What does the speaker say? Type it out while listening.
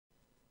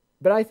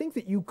But I think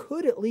that you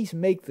could at least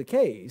make the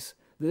case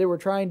that they were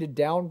trying to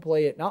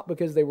downplay it, not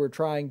because they were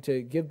trying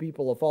to give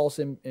people a false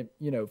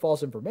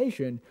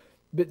information,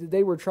 but that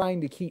they were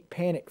trying to keep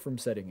panic from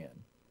setting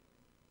in.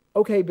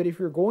 Okay, but if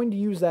you're going to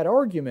use that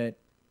argument,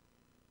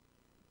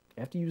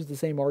 you have to use the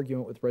same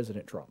argument with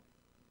President Trump.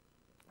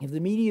 If the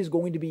media is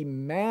going to be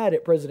mad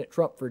at President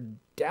Trump for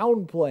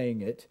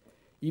downplaying it,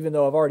 even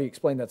though I've already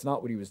explained that's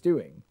not what he was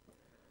doing,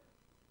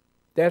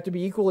 they have to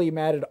be equally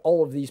mad at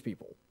all of these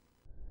people.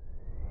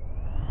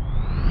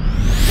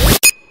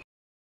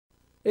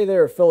 Hey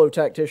there, fellow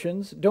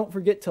tacticians. Don't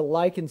forget to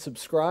like and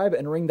subscribe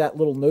and ring that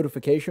little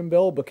notification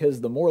bell, because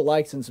the more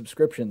likes and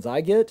subscriptions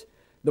I get,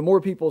 the more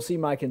people see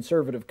my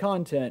conservative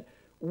content,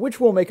 which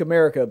will make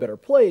America a better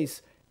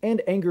place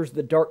and angers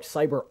the dark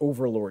cyber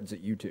overlords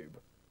at YouTube.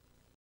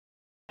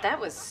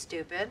 That was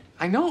stupid.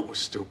 I know it was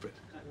stupid.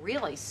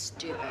 Really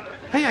stupid.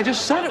 Hey, I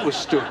just said it was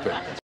stupid.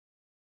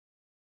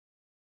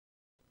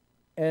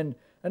 And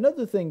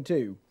another thing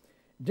too,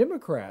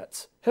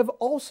 Democrats have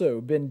also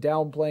been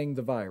downplaying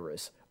the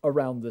virus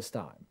around this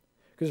time.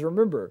 Because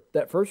remember,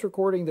 that first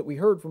recording that we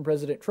heard from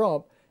President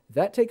Trump,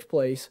 that takes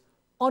place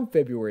on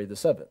February the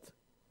 7th.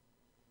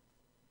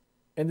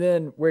 And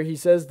then where he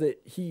says that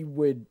he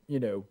would,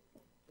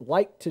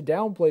 like to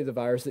downplay the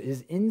virus, that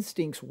his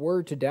instincts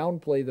were to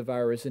downplay the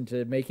virus and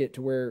to make it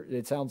to where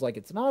it sounds like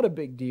it's not a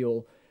big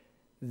deal,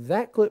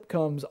 that clip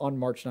comes on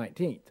March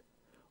 19th.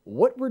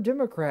 What were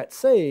Democrats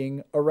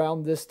saying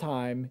around this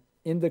time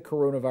in the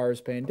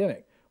coronavirus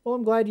pandemic? Well,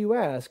 I'm glad you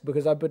asked,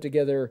 because I put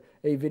together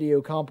a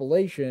video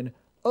compilation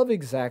of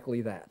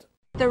exactly that.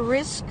 The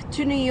risk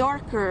to New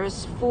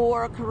Yorkers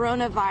for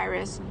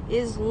coronavirus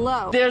is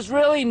low. There's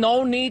really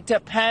no need to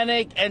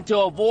panic and to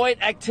avoid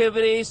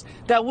activities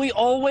that we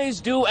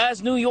always do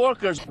as New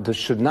Yorkers. This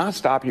should not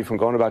stop you from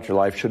going about your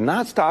life, should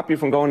not stop you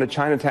from going to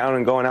Chinatown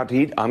and going out to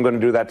eat. I'm going to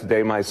do that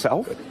today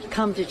myself.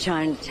 Come to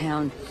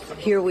Chinatown.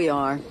 Here we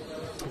are.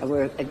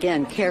 We're,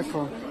 again,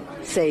 careful,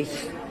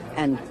 safe,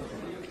 and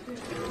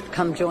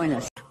come join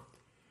us.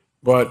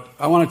 But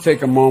I want to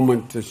take a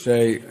moment to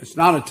say it's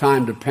not a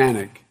time to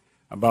panic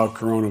about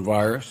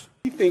coronavirus.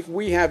 We think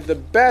we have the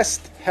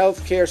best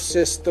healthcare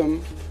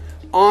system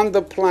on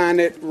the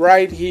planet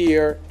right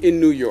here in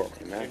New York.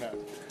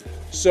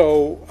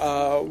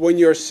 So when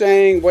you're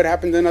saying what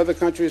happened in other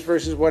countries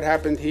versus what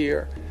happened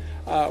here,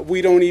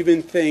 we don't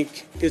even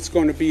think it's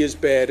going to be as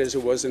bad as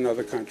it was in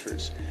other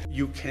countries.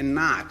 You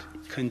cannot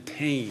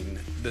contain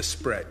the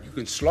spread. You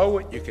can slow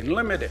it, you can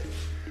limit it,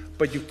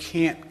 but you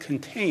can't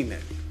contain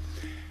it.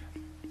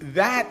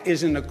 That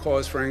isn't a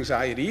cause for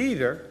anxiety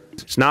either.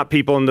 It's not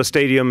people in the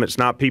stadium. It's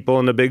not people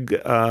in the big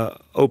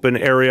open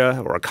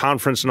area or a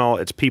conference and all.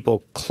 It's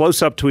people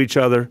close up to each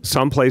other.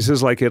 Some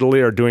places like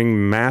Italy are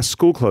doing mass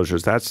school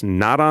closures. That's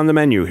not on the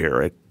menu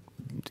here.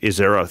 Is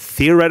there a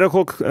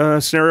theoretical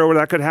scenario where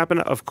that could happen?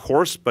 Of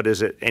course, but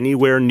is it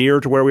anywhere near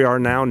to where we are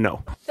now?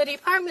 No. The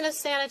Department of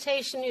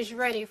Sanitation is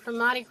ready for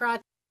Mardi Gras.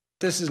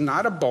 This is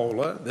not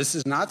Ebola. This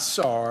is not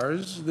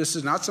SARS. This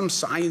is not some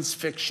science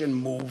fiction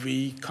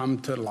movie come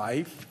to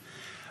life.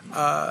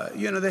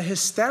 The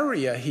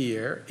hysteria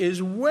here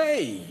is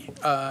way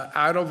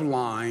out of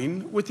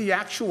line with the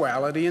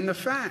actuality and the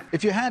fact.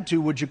 If you had to,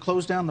 would you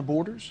close down the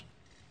borders?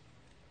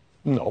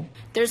 No.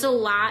 There's a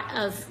lot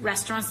of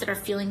restaurants that are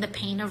feeling the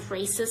pain of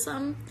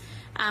racism,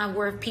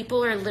 where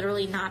people are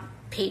literally not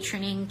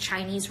patroning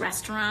Chinese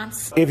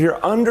restaurants. If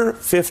you're under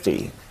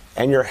 50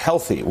 and you're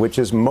healthy, which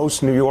is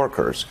most New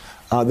Yorkers,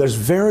 there's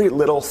very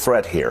little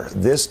threat here.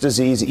 This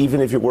disease,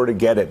 even if you were to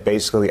get it,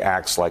 basically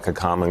acts like a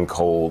common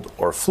cold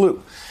or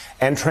flu.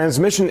 And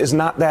transmission is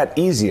not that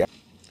easy.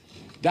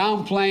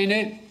 Downplaying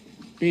it,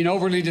 being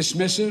overly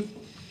dismissive,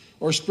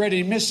 or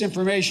spreading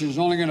misinformation is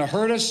only going to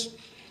hurt us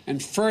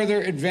and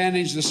further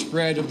advantage the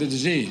spread of the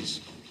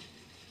disease.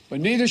 But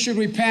neither should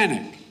we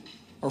panic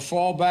or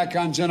fall back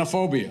on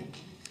xenophobia.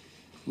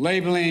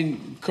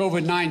 Labeling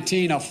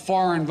COVID-19 a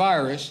foreign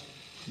virus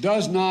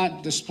does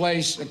not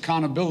displace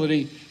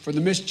accountability for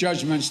the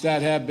misjudgments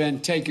that have been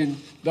taken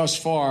thus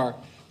far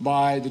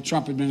by the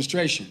Trump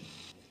administration.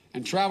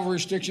 And travel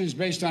restrictions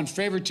based on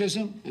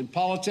favoritism and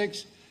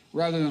politics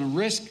rather than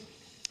risk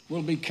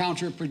will be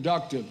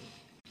counterproductive.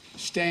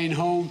 Staying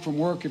home from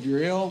work if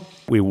you're ill.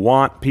 We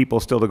want people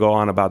still to go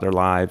on about their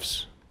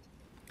lives.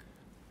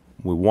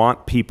 We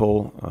want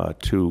people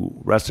to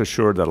rest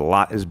assured that a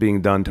lot is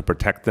being done to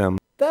protect them.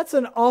 That's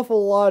an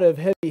awful lot of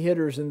heavy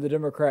hitters in the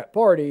Democrat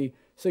Party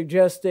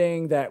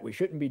suggesting that we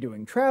shouldn't be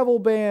doing travel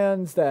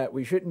bans, that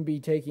we shouldn't be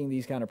taking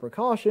these kind of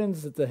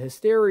precautions, that the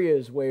hysteria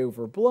is way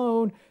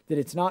overblown, that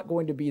it's not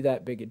going to be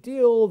that big a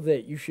deal,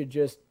 that you should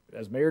just,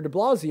 as Mayor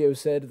DeBlasio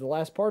said, the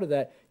last part of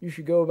that, you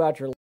should go about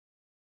your life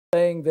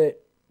saying that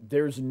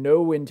there's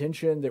no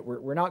intention that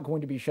we're not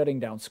going to be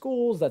shutting down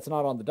schools. That's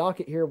not on the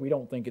docket here. We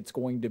don't think it's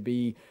going to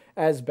be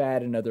as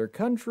bad in other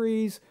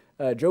countries.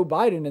 Joe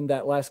Biden in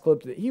that last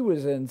clip that he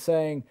was in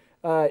saying,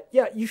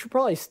 yeah, you should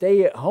probably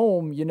stay at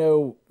home,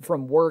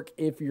 from work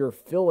if you're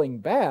feeling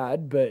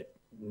bad, but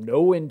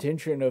no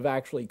intention of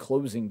actually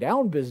closing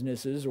down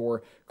businesses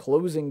or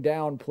closing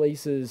down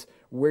places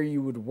where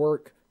you would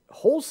work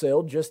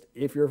wholesale, just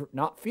if you're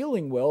not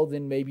feeling well,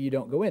 then maybe you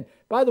don't go in.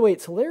 By the way,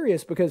 it's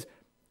hilarious because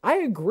I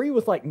agree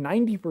with like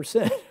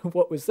 90% of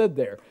what was said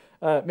there.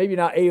 Maybe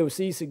not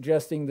AOC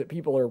suggesting that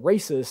people are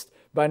racist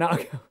by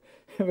not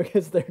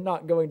because they're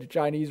not going to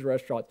Chinese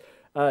restaurants.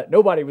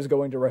 Nobody was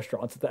going to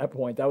restaurants at that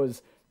point.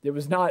 They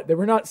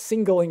were not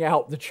singling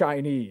out the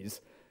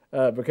Chinese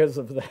because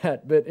of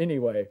that. But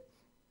anyway,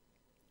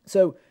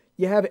 so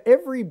you have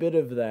every bit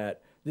of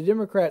that. The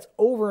Democrats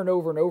over and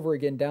over and over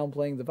again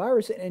downplaying the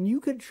virus, and you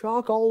could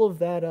chalk all of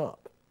that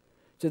up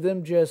to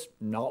them just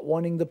not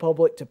wanting the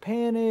public to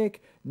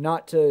panic,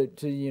 not to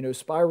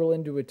spiral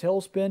into a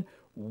tailspin,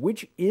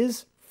 which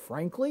is,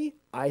 frankly,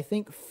 I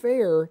think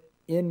fair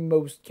in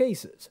most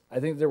cases.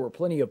 I think there were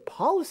plenty of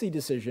policy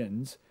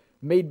decisions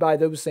made by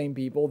those same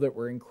people that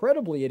were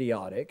incredibly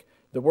idiotic,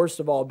 the worst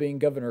of all being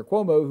Governor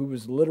Cuomo, who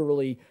was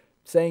literally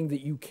saying that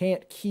you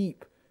can't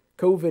keep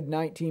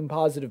COVID-19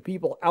 positive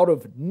people out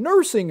of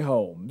nursing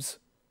homes.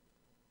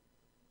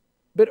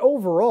 But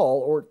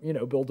overall, or,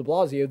 Bill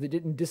DeBlasio, that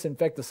didn't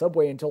disinfect the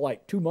subway until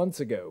like 2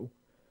 months ago.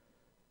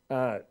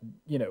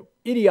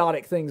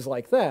 Idiotic things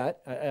like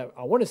that.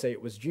 I want to say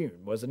it was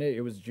June, wasn't it?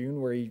 It was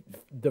June where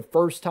the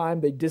first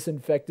time they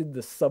disinfected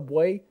the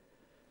subway.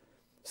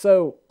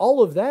 So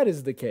all of that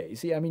is the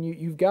case. I mean,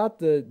 you've got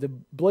the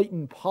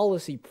blatant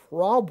policy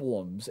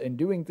problems and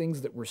doing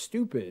things that were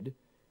stupid.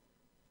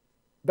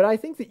 But I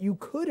think that you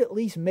could at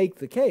least make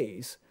the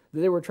case that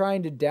they were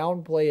trying to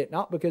downplay it,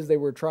 not because they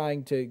were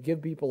trying to give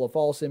people a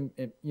false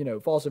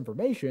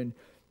information,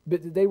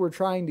 but that they were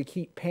trying to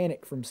keep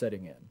panic from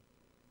setting in.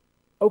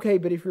 Okay,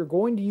 but if you're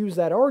going to use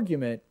that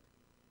argument,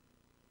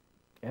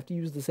 you have to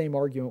use the same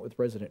argument with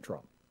President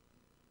Trump.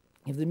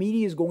 If the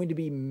media is going to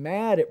be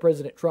mad at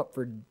President Trump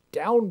for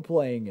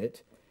downplaying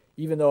it,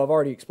 even though I've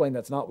already explained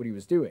that's not what he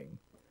was doing,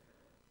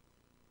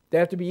 they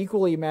have to be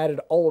equally mad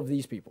at all of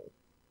these people.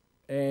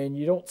 And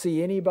you don't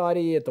see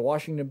anybody at the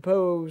Washington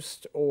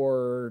Post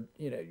or,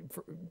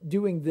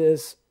 doing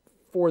this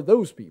for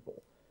those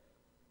people.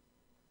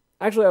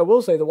 Actually, I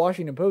will say the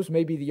Washington Post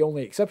may be the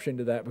only exception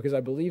to that because I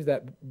believe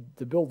that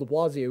the Bill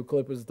DeBlasio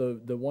clip was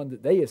the one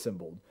that they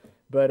assembled.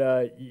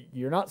 But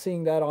you're not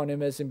seeing that on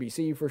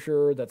MSNBC for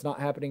sure. That's not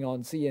happening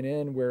on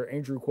CNN where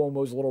Andrew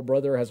Cuomo's little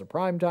brother has a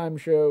primetime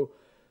show.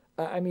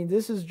 I mean,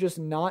 this is just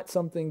not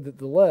something that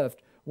the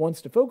left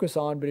wants to focus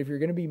on, but if you're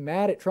going to be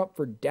mad at Trump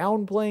for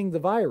downplaying the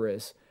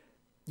virus,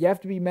 you have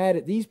to be mad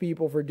at these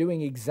people for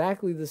doing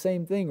exactly the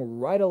same thing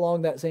right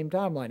along that same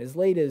timeline. As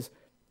late as,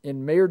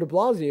 in Mayor de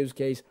Blasio's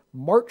case,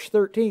 March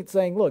 13th,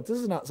 saying, look, this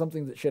is not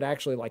something that should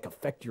actually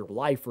affect your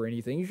life or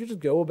anything. You should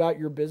just go about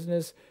your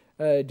business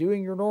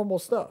doing your normal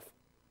stuff.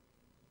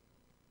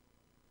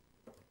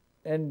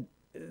 And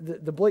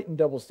the blatant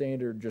double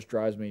standard just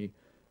drives me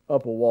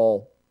up a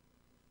wall.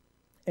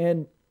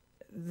 And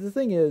the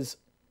thing is,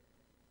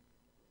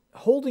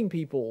 holding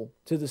people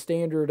to the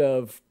standard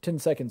of 10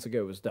 seconds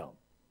ago is dumb.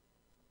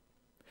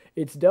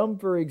 It's dumb,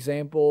 for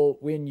example,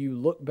 when you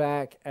look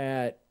back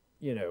at,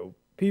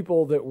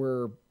 people that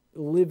were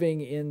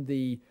living in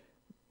the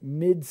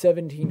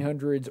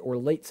mid-1700s or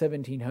late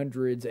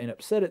 1700s and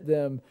upset at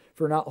them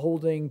for not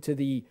holding to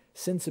the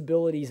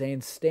sensibilities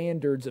and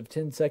standards of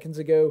 10 seconds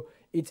ago.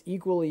 It's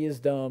equally as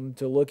dumb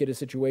to look at a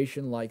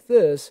situation like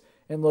this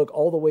and look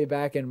all the way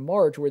back in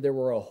March where there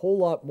were a whole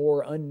lot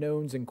more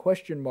unknowns and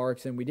question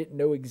marks and we didn't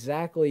know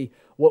exactly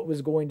what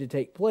was going to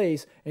take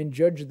place and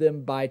judge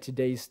them by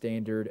today's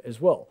standard as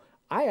well.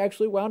 I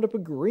actually wound up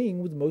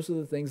agreeing with most of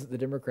the things that the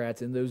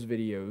Democrats in those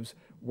videos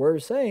were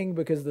saying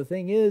because the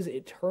thing is,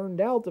 it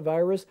turned out the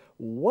virus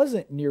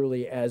wasn't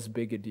nearly as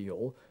big a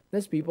deal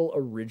as people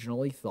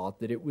originally thought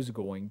that it was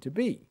going to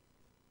be.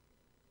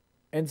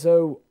 And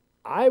so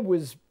I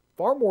was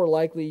far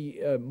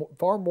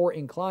more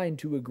inclined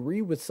to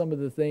agree with some of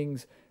the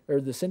things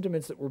or the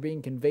sentiments that were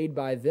being conveyed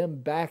by them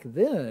back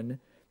then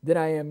than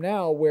I am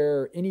now,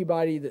 where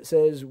anybody that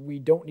says we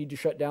don't need to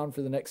shut down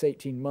for the next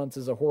 18 months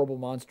is a horrible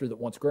monster that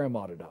wants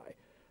grandma to die.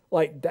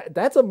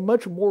 That's a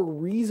much more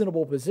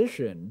reasonable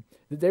position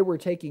that they were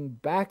taking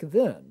back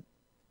then.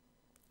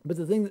 But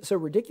the thing that's so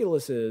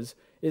ridiculous is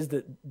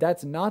that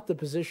that's not the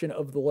position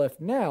of the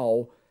left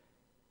now,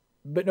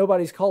 but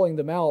nobody's calling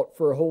them out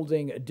for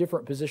holding a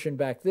different position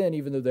back then,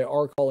 even though they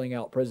are calling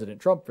out President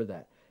Trump for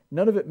that.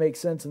 None of it makes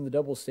sense, and the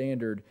double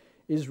standard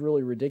is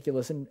really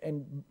ridiculous.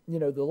 And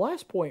the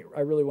last point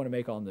I really want to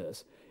make on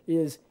this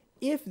is,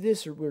 if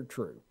this were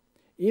true,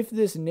 if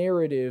this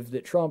narrative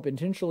that Trump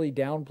intentionally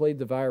downplayed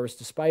the virus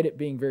despite it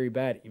being very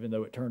bad, even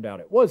though it turned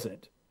out it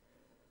wasn't,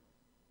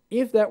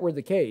 if that were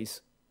the case,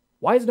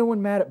 why is no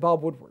one mad at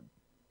Bob Woodward?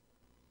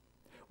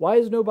 Why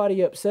is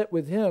nobody upset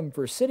with him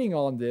for sitting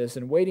on this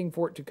and waiting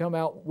for it to come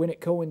out when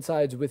it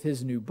coincides with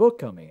his new book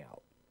coming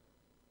out?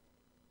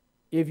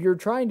 If you're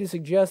trying to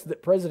suggest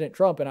that President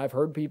Trump, and I've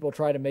heard people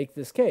try to make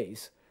this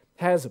case,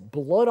 has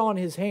blood on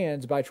his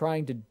hands by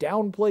trying to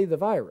downplay the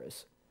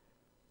virus,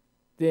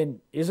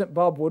 then isn't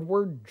Bob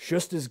Woodward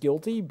just as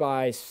guilty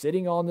by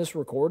sitting on this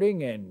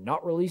recording and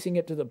not releasing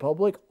it to the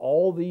public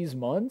all these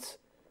months?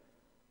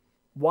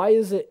 Why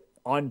is it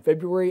on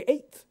February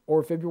 8th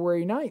or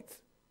February 9th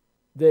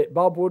that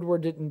Bob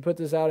Woodward didn't put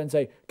this out and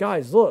say,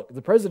 guys, look,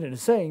 the president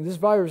is saying this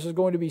virus is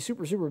going to be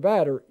super, super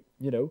bad, or,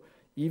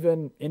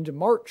 even into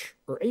March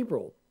or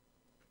April.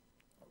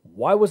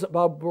 Why wasn't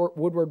Bob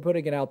Woodward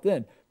putting it out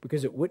then?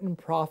 Because it wouldn't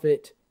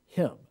profit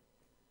him.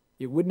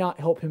 It would not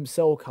help him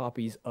sell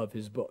copies of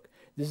his book.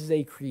 This is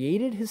a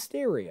created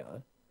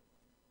hysteria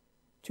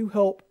to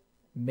help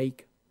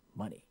make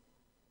money.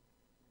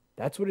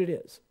 That's what it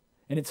is.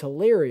 And it's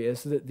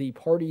hilarious that the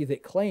party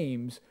that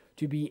claims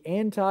to be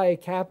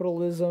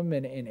anti-capitalism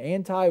and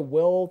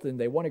anti-wealth, and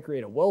they want to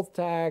create a wealth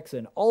tax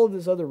and all of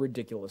this other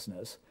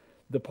ridiculousness,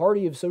 the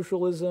party of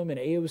socialism and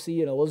AOC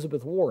and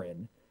Elizabeth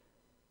Warren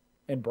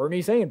and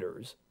Bernie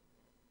Sanders,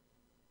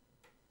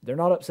 they're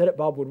not upset at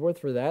Bob Woodward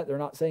for that. They're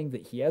not saying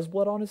that he has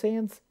blood on his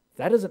hands.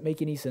 That doesn't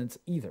make any sense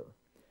either.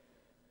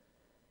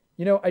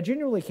 I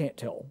genuinely can't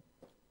tell.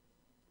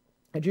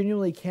 I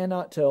genuinely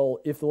cannot tell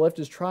if the left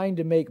is trying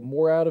to make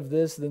more out of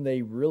this than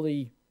they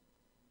really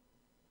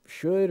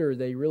should or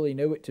they really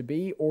know it to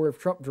be, or if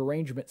Trump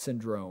derangement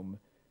syndrome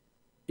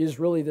is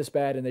really this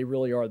bad and they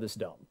really are this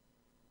dumb.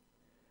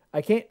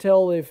 I can't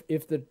tell if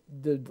the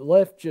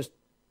left just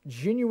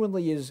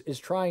genuinely is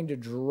trying to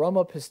drum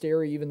up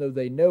hysteria even though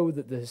they know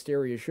that the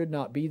hysteria should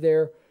not be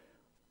there,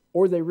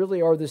 or they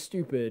really are this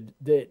stupid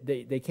that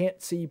they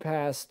can't see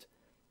past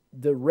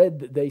the red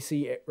that they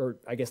see, or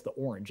I guess the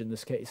orange in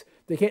this case.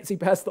 They can't see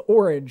past the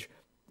orange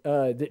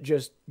that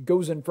just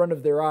goes in front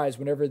of their eyes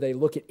whenever they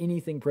look at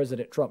anything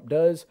President Trump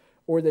does,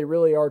 or they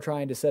really are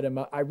trying to set him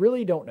up. I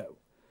really don't know.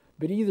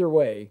 But either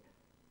way,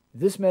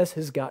 this mess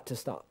has got to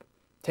stop.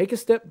 Take a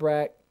step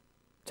back,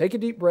 take a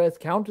deep breath,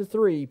 count to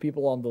 3,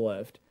 people on the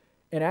left,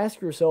 and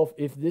ask yourself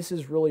if this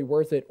is really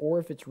worth it or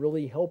if it's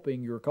really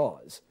helping your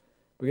cause.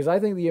 Because I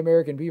think the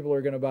American people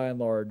are going to, by and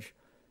large,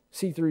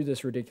 see through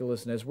this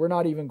ridiculousness. We're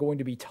not even going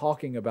to be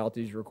talking about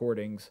these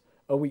recordings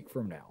a week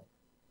from now.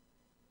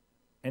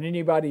 And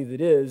anybody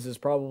that is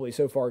probably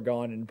so far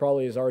gone and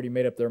probably has already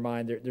made up their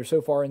mind. They're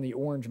so far in the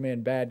orange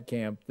man bad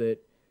camp that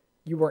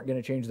you weren't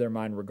going to change their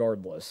mind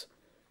regardless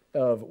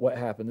of what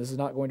happened. This is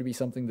not going to be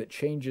something that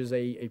changes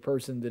a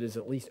person that is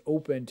at least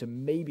open to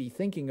maybe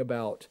thinking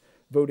about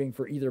voting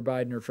for either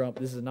Biden or Trump.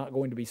 This is not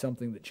going to be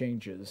something that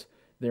changes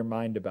their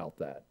mind about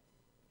that.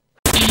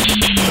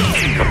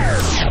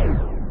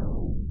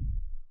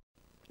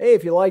 Hey,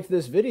 if you liked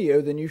this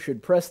video, then you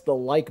should press the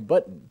like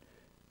button.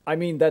 I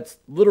mean, that's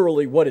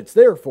literally what it's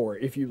there for.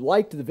 If you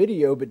liked the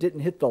video but didn't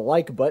hit the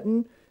like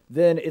button,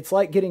 then it's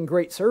like getting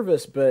great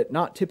service but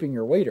not tipping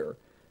your waiter.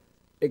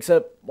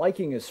 Except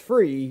liking is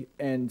free,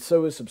 and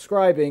so is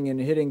subscribing and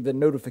hitting the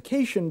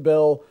notification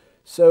bell.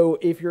 So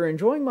if you're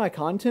enjoying my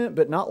content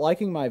but not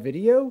liking my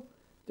video,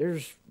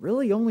 there's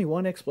really only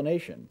one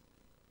explanation.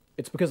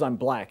 It's because I'm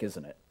black,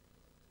 isn't it?